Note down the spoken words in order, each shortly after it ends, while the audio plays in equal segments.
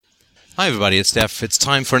Hi everybody, it's Steph. It's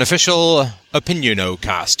time for an official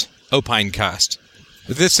Opinionocast. Opinecast.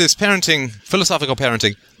 This is parenting, philosophical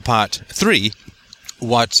parenting, part 3.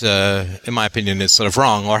 What, in my opinion, is sort of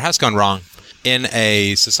wrong, or has gone wrong, in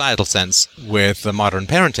a societal sense, with modern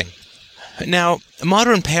parenting. Now,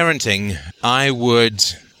 modern parenting, I would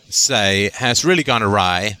say, has really gone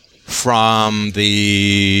awry from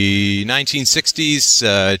the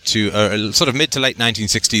 1960s to sort of mid to late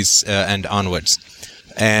 1960s and onwards.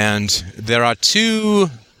 And there are two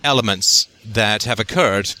elements that have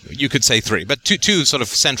occurred, you could say three, but two sort of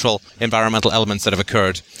central environmental elements that have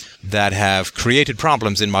occurred that have created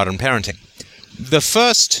problems in modern parenting. The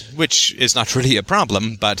first, which is not really a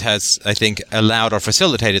problem, but has, I think, allowed or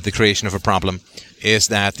facilitated the creation of a problem, is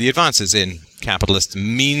that the advances in capitalist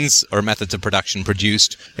means or methods of production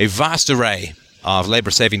produced a vast array of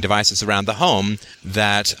labor-saving devices around the home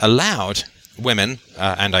that allowed women,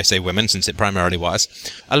 and I say women since it primarily was,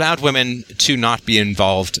 allowed women to not be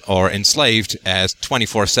involved or enslaved as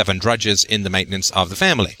 24/7 drudges in the maintenance of the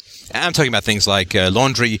family. I'm talking about things like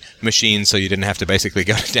laundry machines, so you didn't have to basically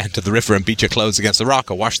go down to the river and beat your clothes against a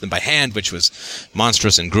rock or wash them by hand, which was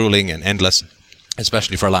monstrous and grueling and endless,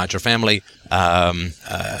 especially for a larger family.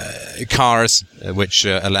 Cars, which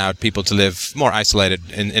allowed people to live more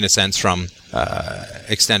isolated, in a sense, from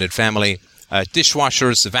extended family.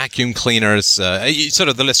 Dishwashers, vacuum cleaners, sort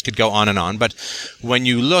of the list could go on and on. But when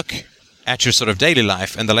you look at your sort of daily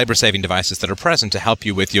life and the labor-saving devices that are present to help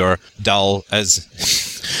you with your dull as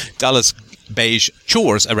beige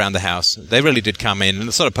chores around the house, they really did come in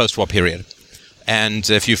the sort of post-war period. And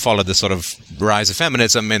if you followed the sort of rise of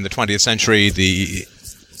feminism in the 20th century, the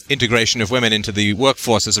integration of women into the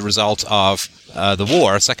workforce as a result of the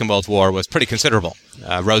war, Second World War, was pretty considerable.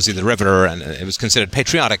 Rosie the Riveter, and it was considered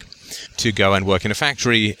patriotic to go and work in a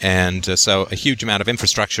factory, and so a huge amount of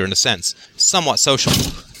infrastructure, in a sense, somewhat social,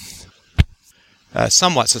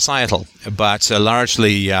 somewhat societal, but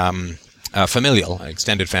largely familial,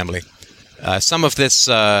 extended family. Some of this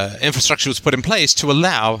infrastructure was put in place to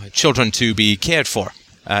allow children to be cared for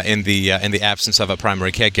in the absence of a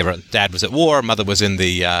primary caregiver. Dad was at war, mother was in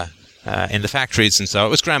the factories, and so it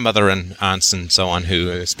was grandmother and aunts and so on,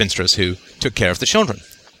 spinsters, who took care of the children.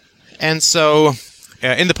 And so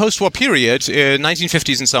in the post-war period,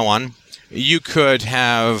 1950s and so on, you could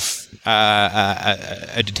have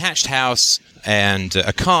a detached house and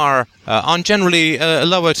a car on generally a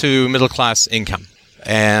lower to middle-class income.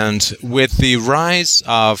 And with the rise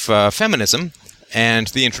of feminism and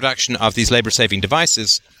the introduction of these labor-saving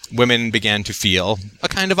devices, women began to feel a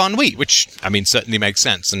kind of ennui, which, I mean, certainly makes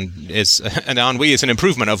sense, and an ennui is an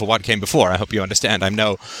improvement over what came before. I hope you understand. I'm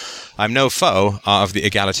no foe of the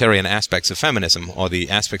egalitarian aspects of feminism, or the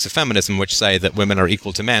aspects of feminism which say that women are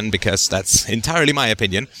equal to men, because that's entirely my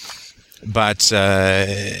opinion. But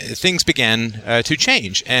things began to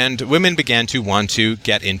change, and women began to want to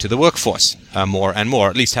get into the workforce more and more,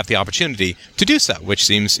 at least have the opportunity to do so, which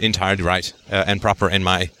seems entirely right and proper in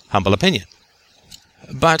my humble opinion.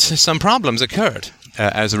 But some problems occurred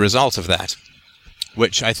as a result of that,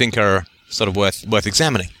 which I think are sort of worth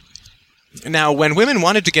examining. Now, when women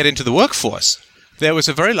wanted to get into the workforce, there was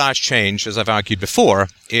a very large change, as I've argued before,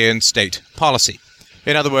 in state policy.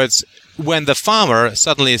 In other words, when the farmer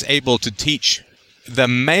suddenly is able to teach the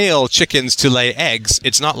male chickens to lay eggs,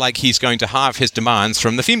 it's not like he's going to halve his demands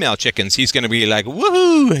from the female chickens. He's going to be like,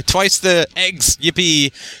 woohoo, twice the eggs,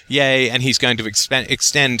 yippee, yay, and he's going to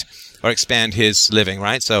expand his living,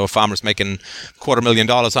 right? So a farmer's making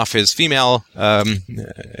 $250,000 off his female,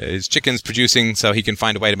 his chickens producing, so he can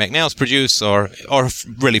find a way to make males produce, or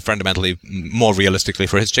really fundamentally, more realistically,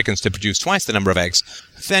 for his chickens to produce twice the number of eggs.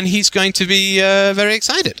 Then he's going to be very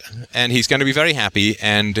excited, and he's going to be very happy,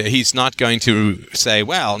 and he's not going to say,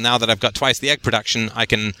 well, now that I've got twice the egg production, I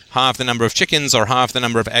can halve the number of chickens, or halve the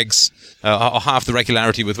number of eggs, or halve the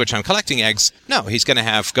regularity with which I'm collecting eggs. No, he's going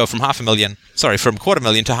to go from $250,000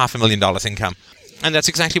 to $500,000 income. And that's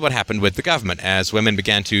exactly what happened with the government, as women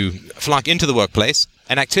began to flock into the workplace,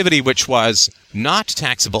 an activity which was not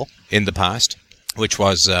taxable in the past, which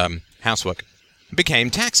was housework,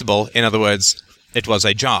 became taxable. In other words, it was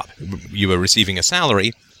a job. You were receiving a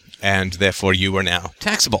salary, and therefore you were now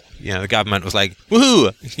taxable. You know, the government was like,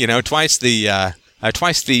 woohoo, twice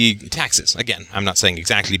the taxes. Again, I'm not saying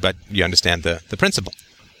exactly, but you understand the principle.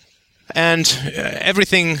 And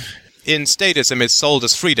everything in statism is sold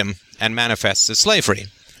as freedom and manifests as slavery.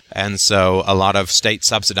 And so a lot of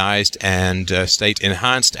state-subsidized and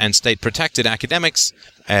state-enhanced and state-protected academics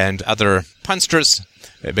and other punsters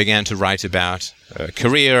began to write about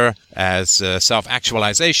career as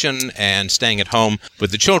self-actualization and staying at home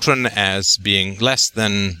with the children as being less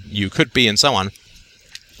than you could be, and so on.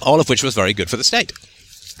 all of which was very good for the state.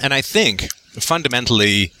 And I think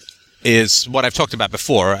fundamentally is what I've talked about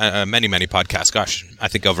before, many, many podcasts. Gosh, I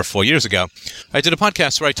think over 4 years ago, I did a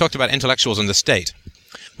podcast where I talked about intellectuals in the state,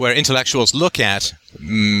 where intellectuals look at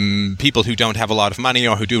people who don't have a lot of money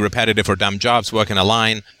or who do repetitive or dumb jobs, work in a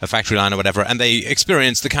line, a factory line or whatever, and they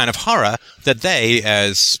experience the kind of horror that they,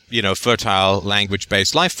 as, fertile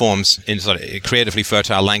language-based life forms, in sort of creatively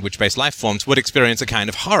fertile language-based life forms, would experience a kind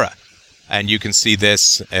of horror. And you can see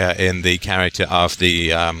this in the character of the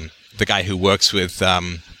guy who works with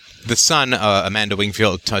the son, Amanda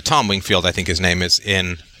Wingfield, Tom Wingfield, I think his name is,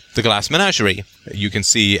 in The Glass Menagerie. You can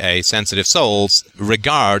see a sensitive soul's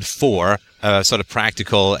regard for a sort of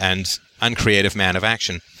practical and uncreative man of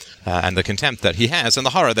action, and the contempt that he has and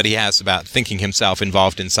the horror that he has about thinking himself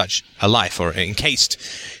involved in such a life or encased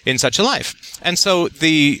in such a life. And so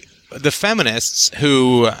the feminists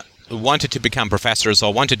who wanted to become professors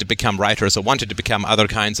or wanted to become writers or wanted to become other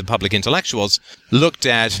kinds of public intellectuals looked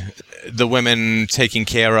at the women taking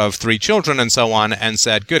care of 3 children and so on and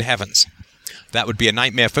said, good heavens, that would be a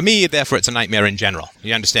nightmare for me, therefore it's a nightmare in general.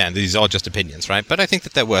 You understand, these are all just opinions, right? But I think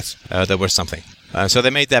that they're worth something. So they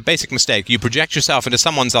made that basic mistake. You project yourself into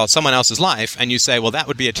someone else's life and you say, well, that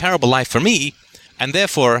would be a terrible life for me, and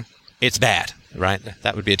therefore it's bad, right?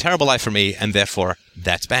 That would be a terrible life for me, and therefore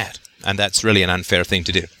that's bad. And that's really an unfair thing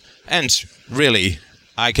to do. And really,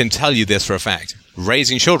 I can tell you this for a fact.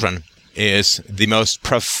 Raising children is the most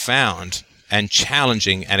profound and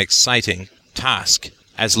challenging and exciting task,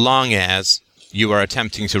 as long as you are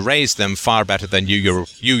attempting to raise them far better than you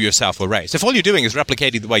yourself were raised. If all you're doing is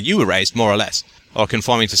replicating the way you were raised, more or less, or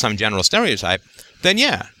conforming to some general stereotype, then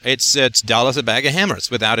yeah, it's dull as a bag of hammers,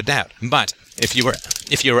 without a doubt. But if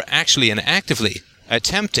you were actually and actively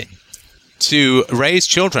attempting to raise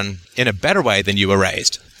children in a better way than you were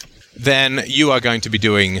raised, then you are going to be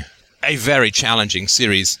doing a very challenging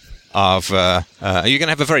series of, you're going to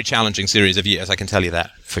have a very challenging series of years, I can tell you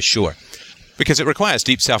that, for sure. Because it requires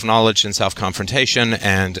deep self-knowledge and self-confrontation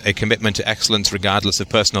and a commitment to excellence regardless of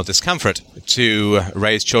personal discomfort to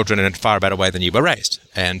raise children in a far better way than you were raised.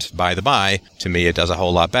 And by the by, to me it does a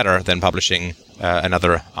whole lot better than publishing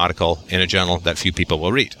another article in a journal that few people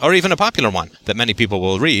will read, or even a popular one that many people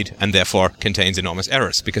will read and therefore contains enormous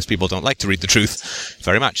errors, because people don't like to read the truth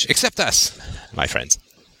very much, except us, my friends.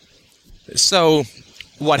 So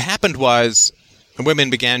what happened was women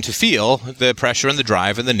began to feel the pressure and the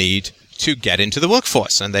drive and the need to get into the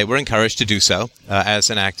workforce, and they were encouraged to do so as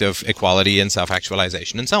an act of equality and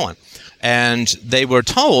self-actualization and so on. And they were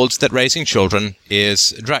told that raising children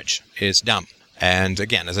is drudge, is dumb. And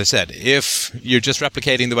again, as I said, if you're just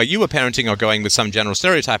replicating the way you were parenting or going with some general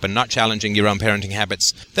stereotype and not challenging your own parenting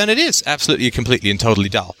habits, then it is absolutely, completely, and totally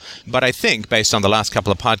dull. But I think, based on the last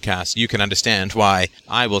couple of podcasts, you can understand why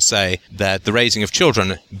I will say that the raising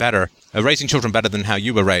children better than how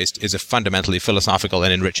you were raised is a fundamentally philosophical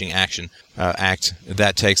and enriching act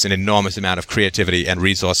that takes an enormous amount of creativity and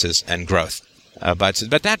resources and growth.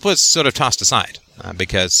 But that was sort of tossed aside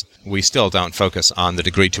because we still don't focus on the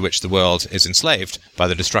degree to which the world is enslaved by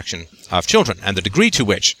the destruction of children, and the degree to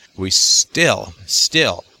which we still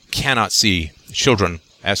cannot see children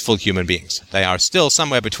as full human beings. They are still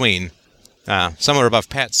somewhere between, somewhere above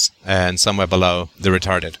pets and somewhere below the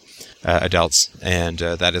retarded adults, and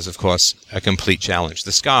that is, of course, a complete challenge.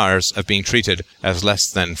 The scars of being treated as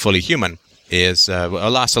less than fully human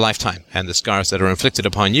will last a lifetime, and the scars that are inflicted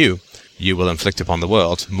upon you will inflict upon the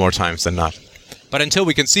world more times than not. But until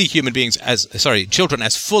we can see children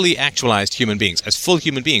as fully actualized human beings, as full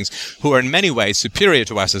human beings who are in many ways superior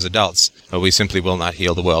to us as adults, we simply will not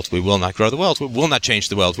heal the world. We will not grow the world. We will not change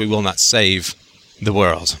the world. We will not save the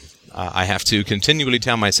world. I have to continually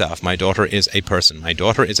tell myself, my daughter is a person. My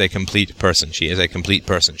daughter is a complete person. She is a complete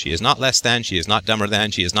person. She is not less than. She is not dumber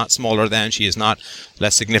than. She is not smaller than. She is not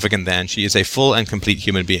less significant than. She is a full and complete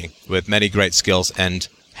human being with many great skills and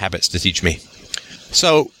habits to teach me.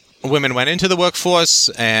 So women went into the workforce,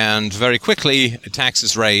 and very quickly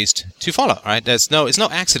taxes raised to follow. Right? It's no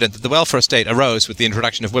accident that the welfare state arose with the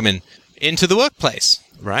introduction of women into the workplace.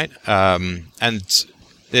 Right? And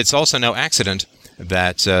it's also no accident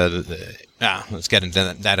that let's get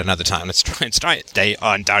into that another time. Let's try it. Stay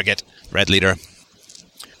on target. Red leader.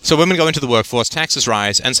 So women go into the workforce, taxes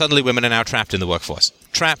rise, and suddenly women are now trapped in the workforce.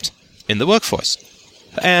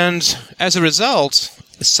 And as a result,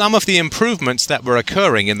 some of the improvements that were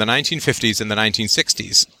occurring in the 1950s and the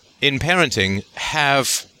 1960s in parenting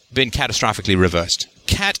have been catastrophically reversed.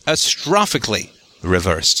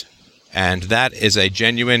 And that is a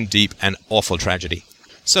genuine, deep, and awful tragedy.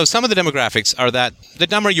 So some of the demographics are that the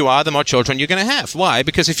dumber you are, the more children you're going to have. Why?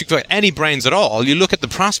 Because if you've got any brains at all, you look at the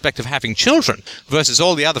prospect of having children versus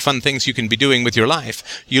all the other fun things you can be doing with your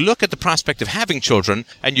life. You look at the prospect of having children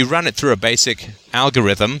and you run it through a basic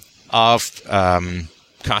algorithm of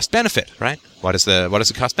cost-benefit, right? What is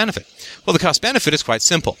the cost-benefit? Well, the cost-benefit is quite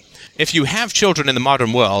simple. If you have children in the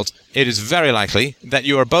modern world, it is very likely that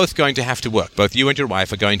you are both going to have to work. Both you and your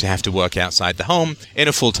wife are going to have to work outside the home in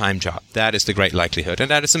a full-time job. That is the great likelihood, and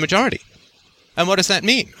that is the majority. And what does that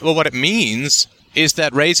mean? Well, what it means is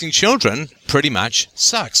that raising children pretty much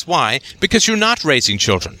sucks. Why? Because you're not raising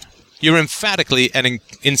children. You're emphatically and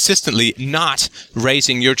insistently not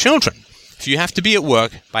raising your children. If you have to be at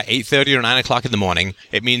work by 8:30 or 9 o'clock in the morning,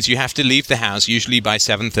 it means you have to leave the house usually by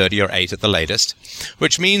 7:30 or 8 at the latest,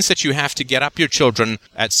 which means that you have to get up your children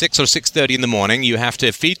at 6 or 6:30 in the morning. You have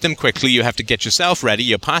to feed them quickly. You have to get yourself ready.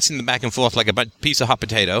 You're passing them back and forth like a piece of hot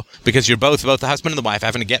potato because you're both the husband and the wife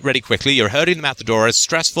having to get ready quickly. You're herding them out the door. It's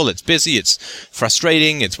stressful. It's busy. It's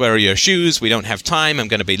frustrating. It's where are your shoes? We don't have time. I'm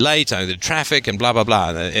going to be late. The traffic and blah, blah, blah.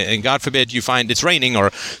 And God forbid you find it's raining or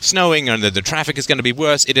snowing or the traffic is going to be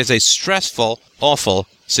worse. It is a stressful, awful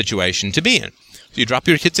situation to be in. So you drop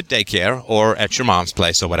your kids at daycare or at your mom's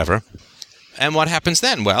place or whatever. And what happens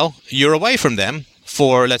then? Well, you're away from them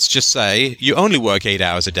for, let's just say, you only work 8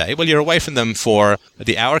 hours a day. Well, you're away from them for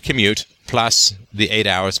the hour commute plus the 8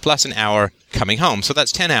 hours plus an hour coming home. So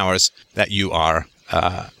that's 10 hours that you are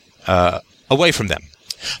away from them.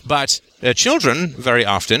 But children very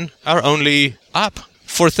often are only up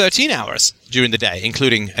for 13 hours during the day,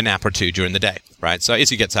 including a nap or two during the day, right? So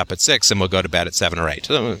Izzy gets up at 6 and will go to bed at 7 or 8.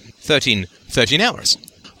 So 13 hours.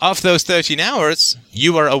 Of those 13 hours,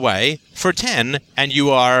 you are away for 10 and you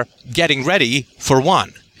are getting ready for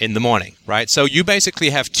 1 in the morning, right? So you basically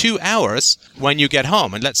have 2 hours when you get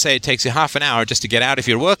home. And let's say it takes you half an hour just to get out of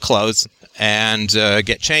your work clothes and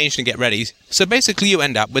get changed and get ready. So basically you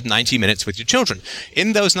end up with 90 minutes with your children.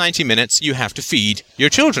 In those 90 minutes, you have to feed your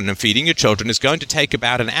children. And feeding your children is going to take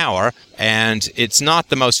about an hour. And it's not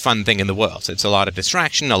the most fun thing in the world. It's a lot of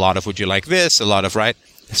distraction, a lot of would you like this, a lot of, right?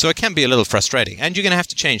 So it can be a little frustrating. And you're going to have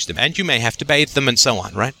to change them. And you may have to bathe them and so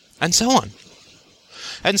on, right? And so on.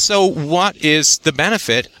 And so what is the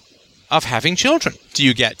benefit of having children? Do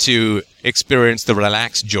you get to experience the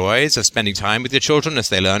relaxed joys of spending time with your children as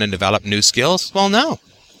they learn and develop new skills? Well, no.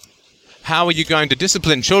 How are you going to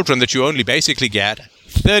discipline children that you only basically get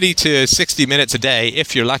 30 to 60 minutes a day,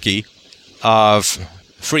 if you're lucky, of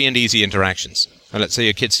free and easy interactions? And let's say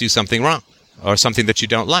your kids do something wrong or something that you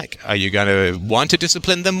don't like. Are you going to want to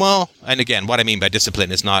discipline them well? And again, what I mean by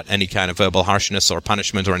discipline is not any kind of verbal harshness or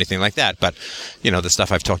punishment or anything like that, but, you know, the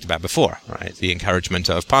stuff I've talked about before, right? The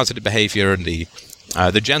encouragement of positive behavior and the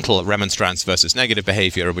gentle remonstrance versus negative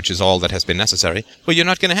behavior, which is all that has been necessary. Well, you're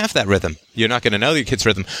not going to have that rhythm. You're not going to know your kid's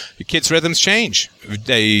rhythm. Your kids' rhythms change.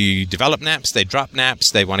 They develop naps. They drop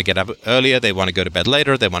naps. They want to get up earlier. They want to go to bed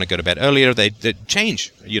later. They want to go to bed earlier. They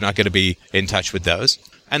change. You're not going to be in touch with those.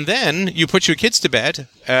 And then you put your kids to bed,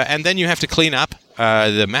 and then you have to clean up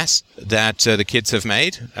the mess that the kids have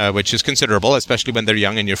made, which is considerable, especially when they're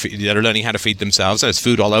young and they're learning how to feed themselves. There's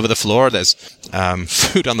food all over the floor. There's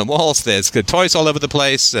food on the walls. There's toys all over the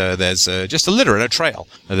place. There's just a litter and a trail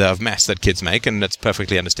of mess that kids make, and that's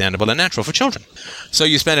perfectly understandable and natural for children. So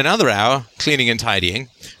you spend another hour cleaning and tidying,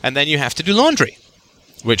 and then you have to do laundry,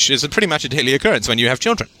 which is pretty much a daily occurrence when you have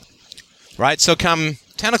children, right? So come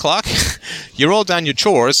 10 o'clock, you're all done your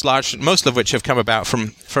chores, most of which have come about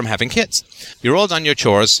from having kids. You're all done your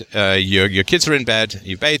chores. Your kids are in bed.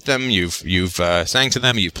 You've bathed them. You've sang to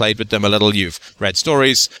them. You've played with them a little. You've read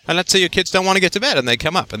stories. And let's say your kids don't want to get to bed, and they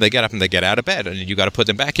come up, and they get up, and they get out of bed, and you got to put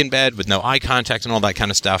them back in bed with no eye contact and all that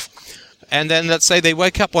kind of stuff. And then let's say they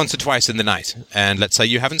wake up once or twice in the night, and let's say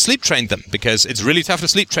you haven't sleep trained them, because it's really tough to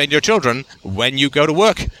sleep train your children when you go to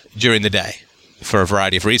work during the day, for a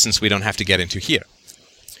variety of reasons we don't have to get into here.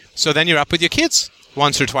 So then you're up with your kids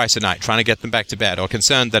once or twice a night, trying to get them back to bed, or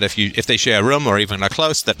concerned that if they share a room or even are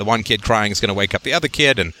close, that the one kid crying is going to wake up the other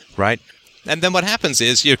kid, and right? And then what happens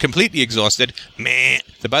is you're completely exhausted.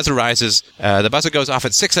 The buzzer rises. The buzzer goes off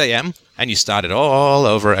at 6 a.m., and you start it all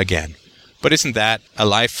over again. But isn't that a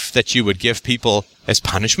life that you would give people as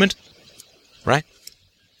punishment? Right?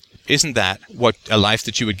 Isn't that what a life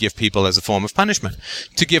that you would give people as a form of punishment?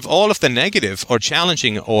 To give all of the negative or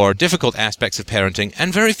challenging or difficult aspects of parenting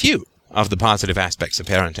and very few of the positive aspects of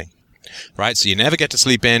parenting. Right? So you never get to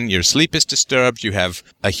sleep in. Your sleep is disturbed. You have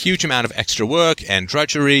a huge amount of extra work and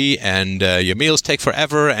drudgery, and your meals take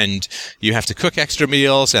forever, and you have to cook extra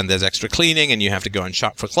meals, and there's extra cleaning, and you have to go and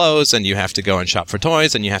shop for clothes, and you have to go and shop for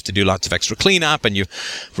toys, and you have to do lots of extra cleanup, and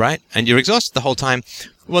right? And you're exhausted the whole time.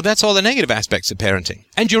 well, that's all the negative aspects of parenting.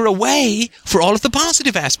 And you're away for all of the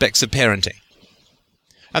positive aspects of parenting.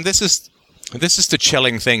 And this is the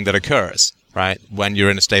chilling thing that occurs, right, when you're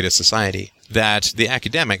in a state of society, that the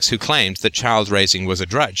academics who claimed that child raising was a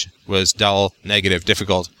drudge, was dull, negative,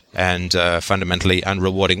 difficult, and fundamentally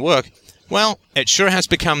unrewarding work, well, it sure has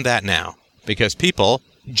become that now, because people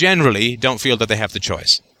generally don't feel that they have the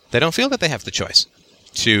choice. They don't feel that they have the choice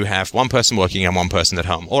to have one person working and one person at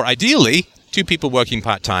home, or ideally, two people working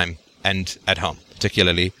part-time and at home,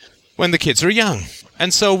 particularly when the kids are young.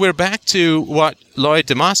 And so we're back to what Lloyd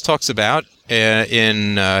Demas talks about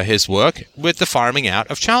in his work with the farming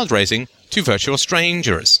out of child raising to virtual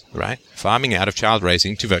strangers, right? Farming out of child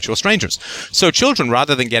raising to virtual strangers. So children,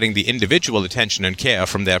 rather than getting the individual attention and care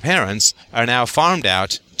from their parents, are now farmed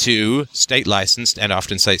out to state-licensed and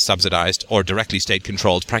often state-subsidized or directly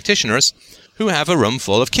state-controlled practitioners who have a room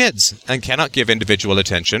full of kids and cannot give individual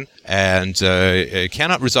attention and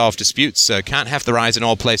cannot resolve disputes, can't have their eyes in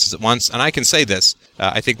all places at once. And I can say this,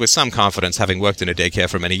 I think with some confidence, having worked in a daycare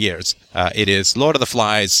for many years. It is Lord of the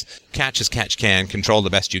Flies, catch as catch can, control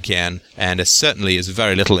the best you can, and it certainly is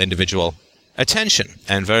very little individual attention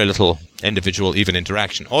and very little individual even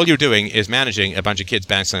interaction. All you're doing is managing a bunch of kids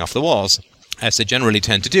bouncing off the walls, as they generally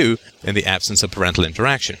tend to do in the absence of parental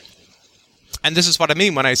interaction. And this is what I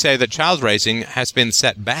mean when I say that child raising has been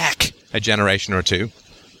set back a generation or two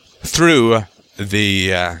through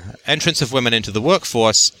the entrance of women into the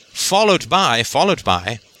workforce, followed by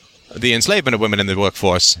the enslavement of women in the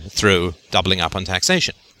workforce through doubling up on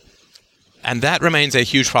taxation. And that remains a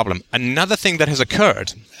huge problem. Another thing that has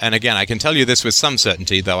occurred, and again, I can tell you this with some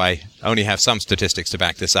certainty, though I only have some statistics to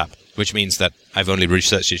back this up, which means that I've only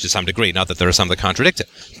researched it to some degree, not that there are some that contradict it.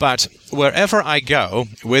 But wherever I go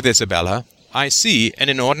with Isabella, I see an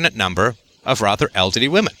inordinate number of rather elderly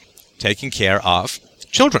women taking care of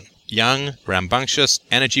children, young, rambunctious,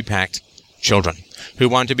 energy-packed children who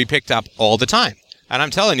want to be picked up all the time. And I'm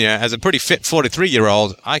telling you, as a pretty fit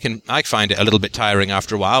 43-year-old, I find it a little bit tiring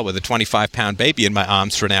after a while with a 25-pound baby in my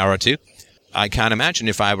arms for an hour or two. I can't imagine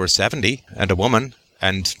if I were 70 and a woman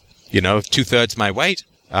and, two-thirds my weight,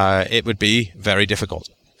 it would be very difficult.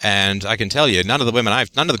 And I can tell you, none of the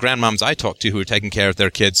grandmoms I talk to who are taking care of their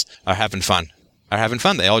kids are having fun.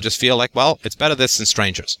 They all just feel like, well, it's better this than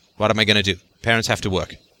strangers. What am I going to do? Parents have to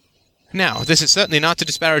work. Now, this is certainly not to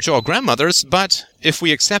disparage all grandmothers, but if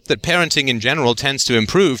we accept that parenting in general tends to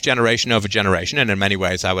improve generation over generation, and in many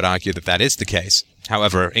ways I would argue that that is the case,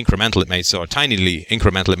 however incremental it may seem, or tinily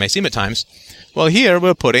incremental it may seem at times, well, here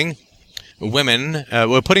we're putting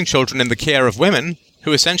children in the care of women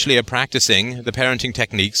who essentially are practicing the parenting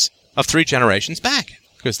techniques of 3 generations back.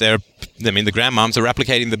 Because the grandmoms are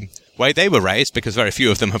replicating the way they were raised, because very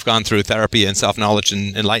few of them have gone through therapy and self-knowledge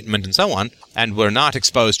and enlightenment and so on, and were not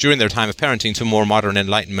exposed during their time of parenting to more modern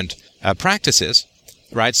enlightenment practices,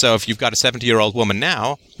 right? So if you've got a 70-year-old woman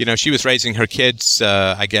now, she was raising her kids,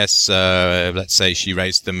 let's say she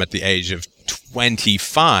raised them at the age of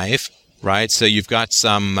 25, right? So you've got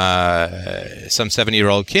some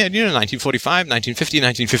 70-year-old kid, 1945, 1950,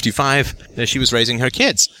 1955, she was raising her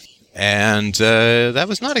kids. And that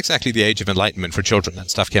was not exactly the age of enlightenment for children. That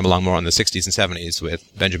stuff came along more in the 60s and 70s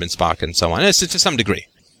with Benjamin Spock and so on. It's to some degree.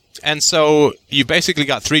 And so you basically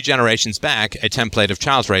got 3 generations back a template of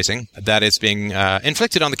child raising that is being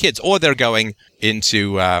inflicted on the kids, or they're going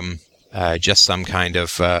into just some kind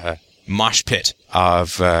of mosh pit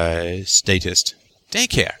of statist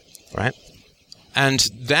daycare, right? And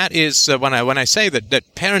that is when I say that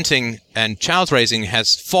parenting and child raising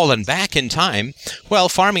has fallen back in time, well,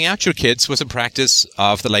 farming out your kids was a practice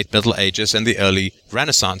of the late Middle Ages and the early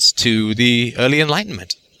Renaissance to the early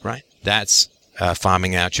Enlightenment, right? That's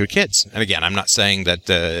farming out your kids. And again, I'm not saying that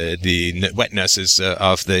the wet nurses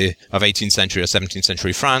of 18th century or 17th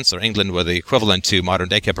century France or England were the equivalent to modern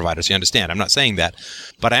daycare providers. You understand? I'm not saying that.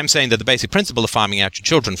 But I am saying that the basic principle of farming out your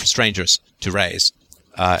children for strangers to raise.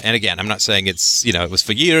 And again, I'm not saying it's, it was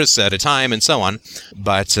for years at a time and so on,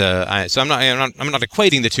 but I'm not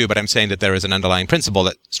equating the two, but I'm saying that there is an underlying principle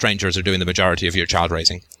that strangers are doing the majority of your child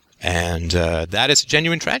raising, and that is a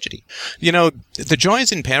genuine tragedy. The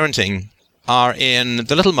joys in parenting are in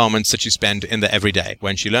the little moments that you spend in the everyday.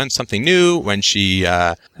 When she learns something new, when she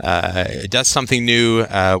does something new,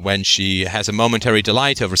 when she has a momentary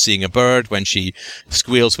delight over seeing a bird, when she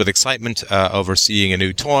squeals with excitement over seeing a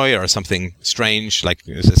new toy or something strange, like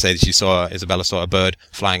as I say, Isabella saw a bird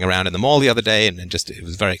flying around in the mall the other day and it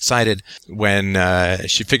was very excited. When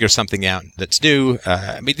she figures something out that's new.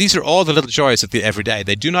 These are all the little joys of the everyday.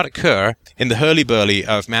 They do not occur in the hurly-burly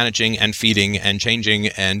of managing and feeding and changing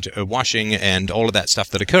and washing and all of that stuff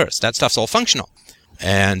that occurs. That stuff's all functional.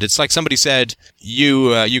 And it's like somebody said,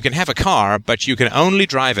 you can have a car, but you can only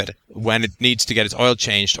drive it when it needs to get its oil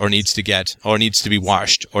changed, or needs to be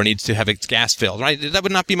washed, or needs to have its gas filled, right? That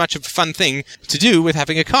would not be much of a fun thing to do with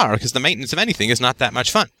having a car, because the maintenance of anything is not that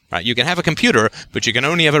much fun, right? You can have a computer, but you can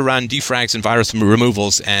only ever run defrags and virus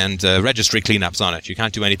removals and registry cleanups on it. You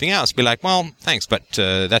can't do anything else. Be like, well, thanks, but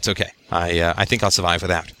that's okay. I think I'll survive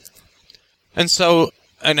without. And so,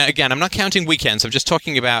 and again, I'm not counting weekends. I'm just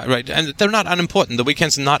talking about, right, and they're not unimportant. The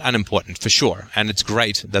weekends are not unimportant, for sure. And it's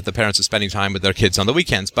great that the parents are spending time with their kids on the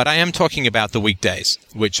weekends. But I am talking about the weekdays,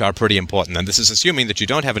 which are pretty important. And this is assuming that you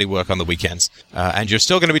don't have any work on the weekends. And you're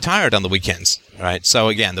still going to be tired on the weekends, right? So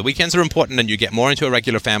again, the weekends are important, and you get more into a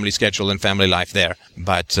regular family schedule and family life there.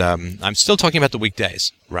 But I'm still talking about the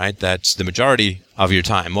weekdays, right? That's the majority of your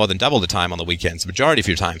time, more than double the time on the weekends. The majority of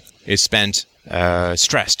your time is spent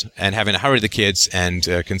stressed and having to hurry the kids, and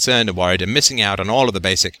concerned and worried and missing out on all of the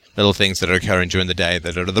basic little things that are occurring during the day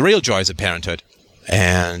that are the real joys of parenthood.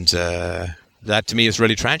 And that to me is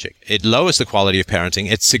really tragic. It lowers the quality of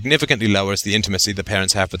parenting. It significantly lowers the intimacy the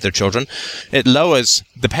parents have with their children. It lowers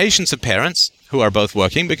the patience of parents who are both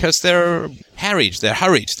working, because they're harried, they're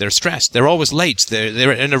hurried, they're stressed, they're always late,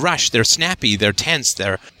 they're in a rush, they're snappy, they're tense,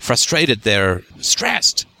 they're frustrated, they're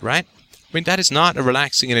stressed, right? I mean, that is not a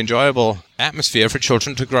relaxing and enjoyable atmosphere for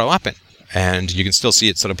children to grow up in. And you can still see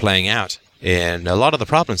it sort of playing out in a lot of the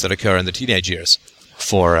problems that occur in the teenage years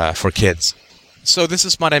for kids. So this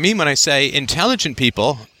is what I mean when I say intelligent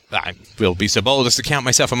people, I will be so bold as to count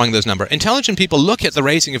myself among those number. Intelligent people look at the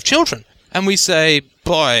raising of children, and we say,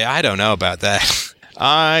 boy, I don't know about that.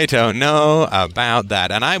 I don't know about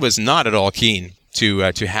that. And I was not at all keen to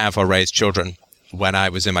have or raise children when I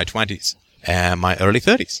was in my 20s. And my early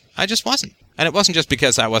 30s. I just wasn't. And it wasn't just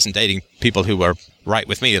because I wasn't dating people who were right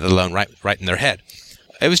with me, let alone right in their head.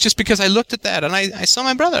 It was just because I looked at that, and I saw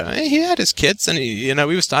my brother. He had his kids, and we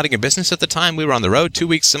were starting a business at the time. We were on the road 2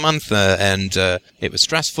 weeks a month, and it was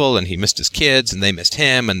stressful, and he missed his kids, and they missed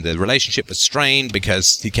him, and the relationship was strained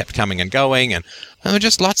because he kept coming and going, and there were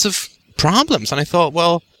just lots of problems. And I thought,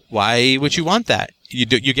 well, why would you want that? You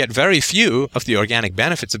get very few of the organic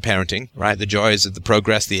benefits of parenting, right? The joys of the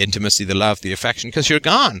progress, the intimacy, the love, the affection, because you're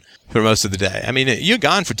gone for most of the day. I mean, you're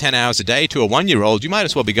gone for 10 hours a day to a 1-year-old. You might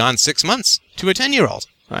as well be gone 6 months to a 10-year-old,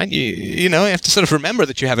 right? You have to sort of remember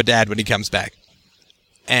that you have a dad when he comes back.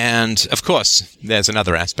 And, of course, there's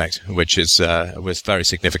another aspect, which was very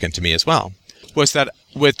significant to me as well, was that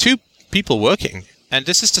with two people working, and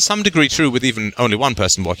this is to some degree true with even only one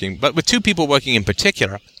person working, but with two people working in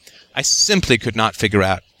particular, I simply could not figure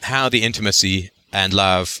out how the intimacy and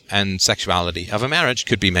love and sexuality of a marriage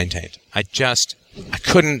could be maintained. I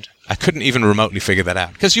couldn't even remotely figure that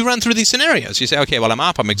out. Because you run through these scenarios. You say, okay, well, I'm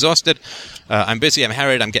up, I'm exhausted, I'm busy, I'm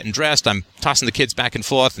harried, I'm getting dressed, I'm tossing the kids back and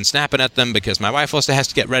forth and snapping at them because my wife also has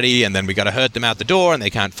to get ready, and then we got to herd them out the door, and they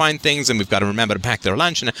can't find things, and we've got to remember to pack their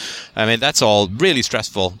lunch. And I mean, that's all really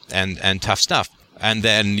stressful and tough stuff. And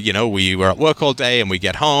then, we were at work all day, and we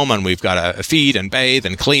get home, and we've got to feed and bathe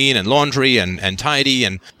and clean and laundry and tidy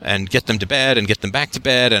and get them to bed and get them back to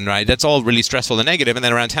bed. And right, that's all really stressful and negative. And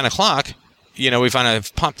then around 10 o'clock, we kind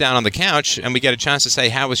of pop down on the couch, and we get a chance to say,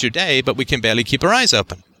 how was your day? But we can barely keep our eyes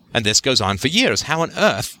open. And this goes on for years. How on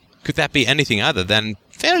earth could that be anything other than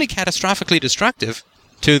fairly catastrophically destructive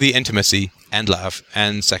to the intimacy and love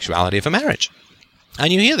and sexuality of a marriage?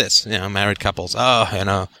 And you hear this, married couples,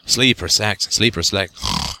 sleep or sex,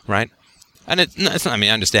 right? And it's not, I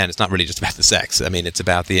understand it's not really just about the sex. I mean, it's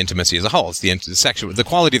about the intimacy as a whole. It's the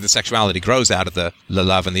quality of the sexuality grows out of the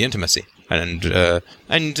love and the intimacy. And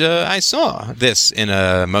I saw this in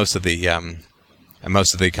most of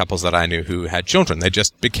the couples that I knew who had children. They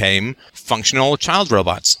just became functional child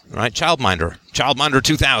robots, right? Childminder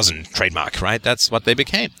 2000 trademark, right? That's what they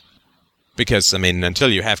became. Because, until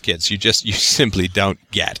you have kids, you simply don't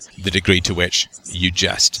get the degree to which you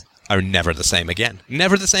just are never the same again.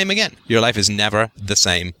 Never the same again. Your life is never the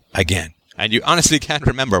same again. And you honestly can't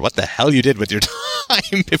remember what the hell you did with your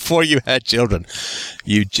time before you had children.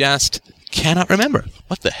 You just cannot remember.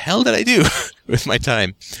 What the hell did I do with my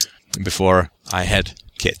time before I had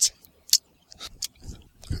kids?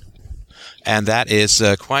 And that is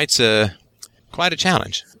quite a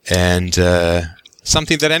challenge. And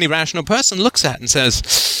something that any rational person looks at and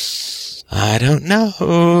says, I don't know.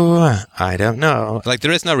 Like,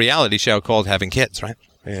 there is no reality show called Having Kids, right?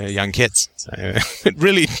 Young kids. It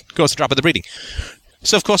really goes to drop of the breeding.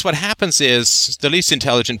 So, of course, what happens is the least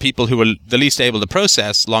intelligent people who are the least able to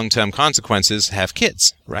process long-term consequences have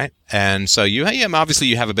kids, right? And so obviously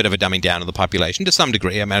you have a bit of a dumbing down of the population to some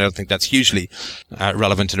degree. I don't think that's hugely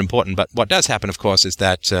relevant and important. But what does happen, of course, is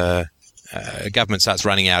that government starts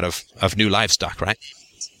running out of new livestock, right?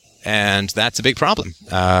 And that's a big problem.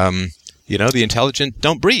 The intelligent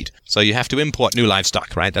don't breed. So you have to import new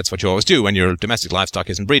livestock, right? That's what you always do when your domestic livestock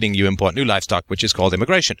isn't breeding. You import new livestock, which is called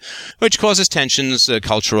immigration, which causes tensions,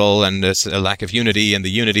 cultural, and a lack of unity. And the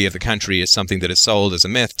unity of the country is something that is sold as a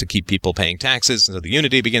myth to keep people paying taxes. So the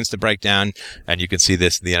unity begins to break down. And you can see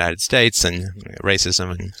this in the United States, and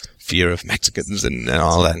racism and fear of Mexicans and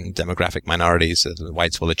all that, and demographic minorities that the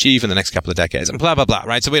whites will achieve in the next couple of decades, and blah, blah, blah,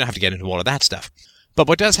 right? So we don't have to get into all of that stuff. But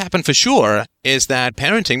what does happen for sure is that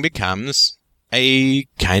parenting becomes a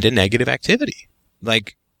kind of negative activity.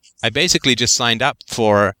 Like, I basically just signed up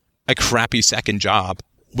for a crappy second job,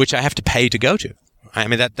 which I have to pay to go to. I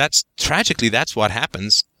mean, that's tragically, that's what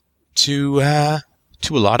happens to a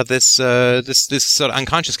lot of this sort of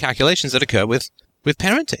unconscious calculations that occur with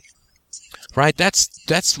parenting. Right?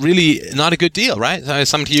 That's really not a good deal, right? So I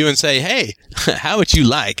come to you and say, hey, how would you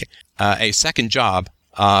like a second job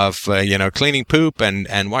of cleaning poop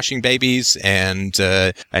and washing babies and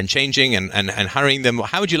changing and hurrying them?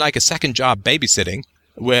 How would you like a second job babysitting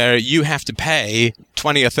where you have to pay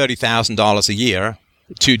 $20,000 or $30,000 a year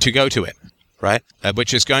to go to it, right?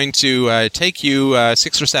 Which is going to take you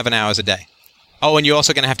 6 or 7 hours a day. Oh, and you're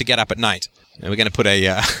also going to have to get up at night. And we're going to put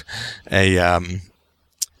an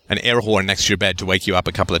air horn next to your bed to wake you up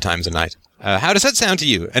a couple of times a night. How does that sound to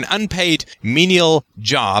you? An unpaid menial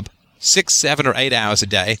job, 6, 7, or 8 hours a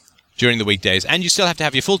day during the weekdays, and you still have to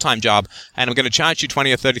have your full-time job, and I'm going to charge you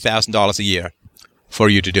 $20,000 or $30,000 a year for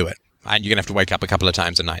you to do it. And you're going to have to wake up a couple of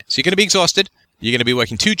times a night. So you're going to be exhausted, you're going to be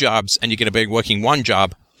working 2 jobs, and you're going to be working 1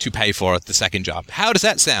 job to pay for the second job. How does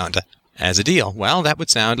that sound as a deal? Well, that would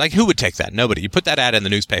sound like, who would take that? Nobody. You put that ad in the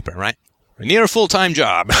newspaper, right? Near a full-time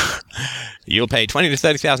job, you'll pay $20,000 to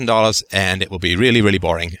 $30,000, and it will be really, really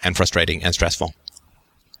boring and frustrating and stressful.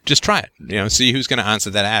 Just try it. See who's going to answer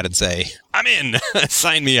that ad and say, "I'm in,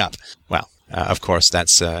 sign me up." Well, of course,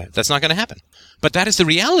 that's not going to happen. But that is the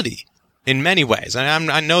reality in many ways.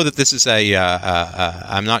 I know that this is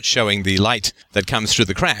I'm not showing the light that comes through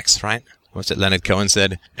the cracks, right? What's it Leonard Cohen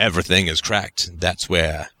said? Everything is cracked. That's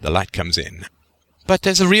where the light comes in. But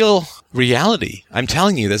there's a real reality. I'm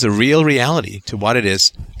telling you, there's a real reality to what it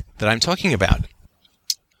is that I'm talking about.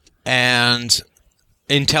 And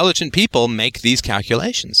intelligent people make these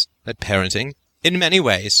calculations that parenting, in many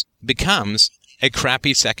ways, becomes a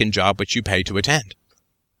crappy second job which you pay to attend.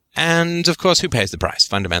 And, of course, who pays the price,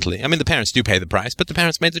 fundamentally? I mean, the parents do pay the price, but the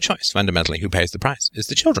parents made the choice. Fundamentally, who pays the price is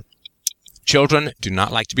the children. Children do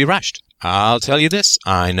not like to be rushed. I'll tell you this.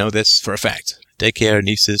 I know this for a fact. Daycare,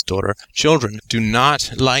 nieces, daughter. Children do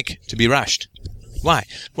not like to be rushed. Why?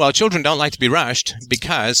 Well, children don't like to be rushed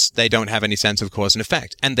because they don't have any sense of cause and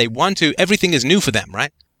effect. And they want to, everything is new for them,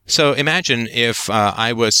 right? So imagine if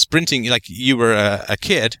I was sprinting, like you were a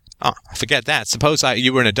kid. Oh, forget that. Suppose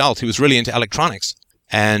you were an adult who was really into electronics.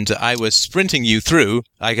 And I was sprinting you through,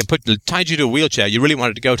 tied you to a wheelchair. You really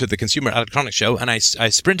wanted to go to the Consumer Electronics Show, and I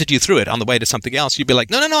sprinted you through it on the way to something else. You'd be like,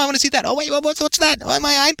 no, I want to see that. Oh, wait, what's that? Oh,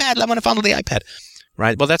 my iPad. I want to follow the iPad.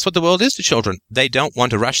 Right? Well, that's what the world is to children. They don't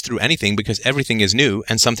want to rush through anything because everything is new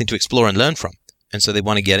and something to explore and learn from. And so they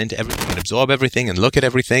want to get into everything and absorb everything and look at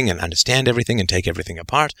everything and understand everything and take everything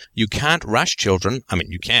apart. You can't rush children. I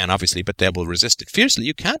mean, you can, obviously, but they will resist it fiercely.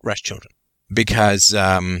 You can't rush children because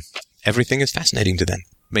everything is fascinating to them.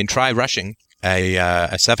 I mean, try rushing a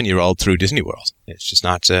 7-year-old through Disney World. It's just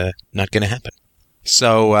not going to happen.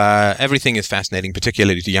 So everything is fascinating,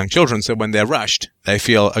 particularly to young children. So when they're rushed, they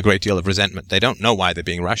feel a great deal of resentment. They don't know why they're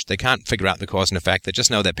being rushed. They can't figure out the cause and effect. They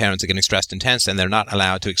just know their parents are getting stressed and tense, and they're not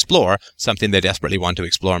allowed to explore something they desperately want to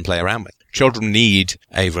explore and play around with. Children need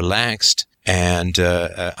a relaxed and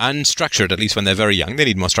unstructured, at least when they're very young. They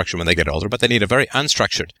need more structure when they get older, but they need a very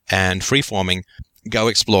unstructured and free-forming, go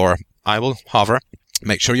explore, I will hover,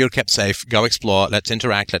 make sure you're kept safe, go explore, let's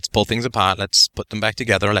interact, let's pull things apart, let's put them back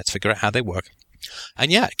together, let's figure out how they work.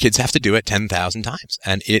 And yeah, kids have to do it 10,000 times.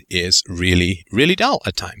 And it is really, really dull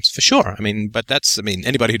at times, for sure. But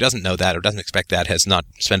anybody who doesn't know that or doesn't expect that has not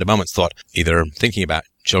spent a moment's thought either thinking about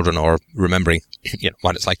children or remembering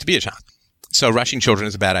what it's like to be a child. So rushing children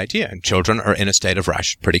is a bad idea, and children are in a state of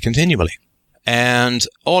rush pretty continually. And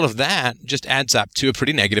all of that just adds up to a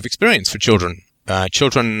pretty negative experience for children.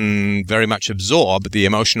 Children very much absorb the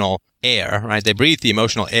emotional air, right? They breathe the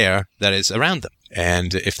emotional air that is around them.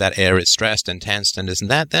 And if that air is stressed and tensed and isn't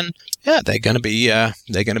that, then yeah, they're going to be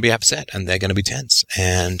upset and they're going to be tense.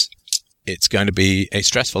 And it's going to be a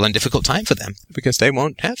stressful and difficult time for them because they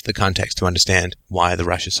won't have the context to understand why the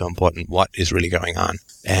rush is so important, what is really going on.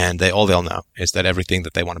 And all they'll know is that everything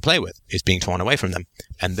that they want to play with is being torn away from them.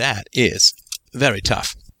 And that is very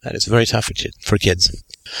tough. That is very tough for kids.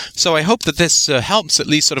 So I hope that this helps at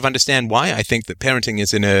least sort of understand why I think that parenting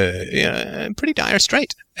is in a pretty dire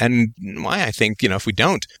strait, and why I think, if we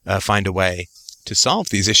don't find a way to solve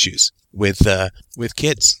these issues with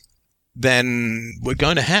kids, then we're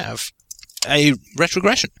going to have a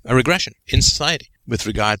regression in society with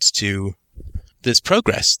regards to this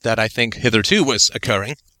progress that I think hitherto was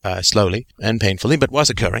occurring, slowly and painfully, but was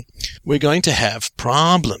occurring. We're going to have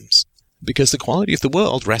problems because the quality of the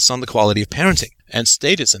world rests on the quality of parenting, and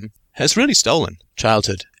statism has really stolen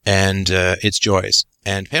childhood and its joys,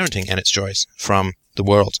 and parenting and its joys from the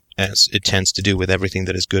world, as it tends to do with everything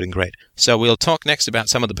that is good and great. So we'll talk next about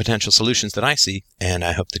some of the potential solutions that I see, and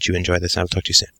I hope that you enjoy this. I'll talk to you soon.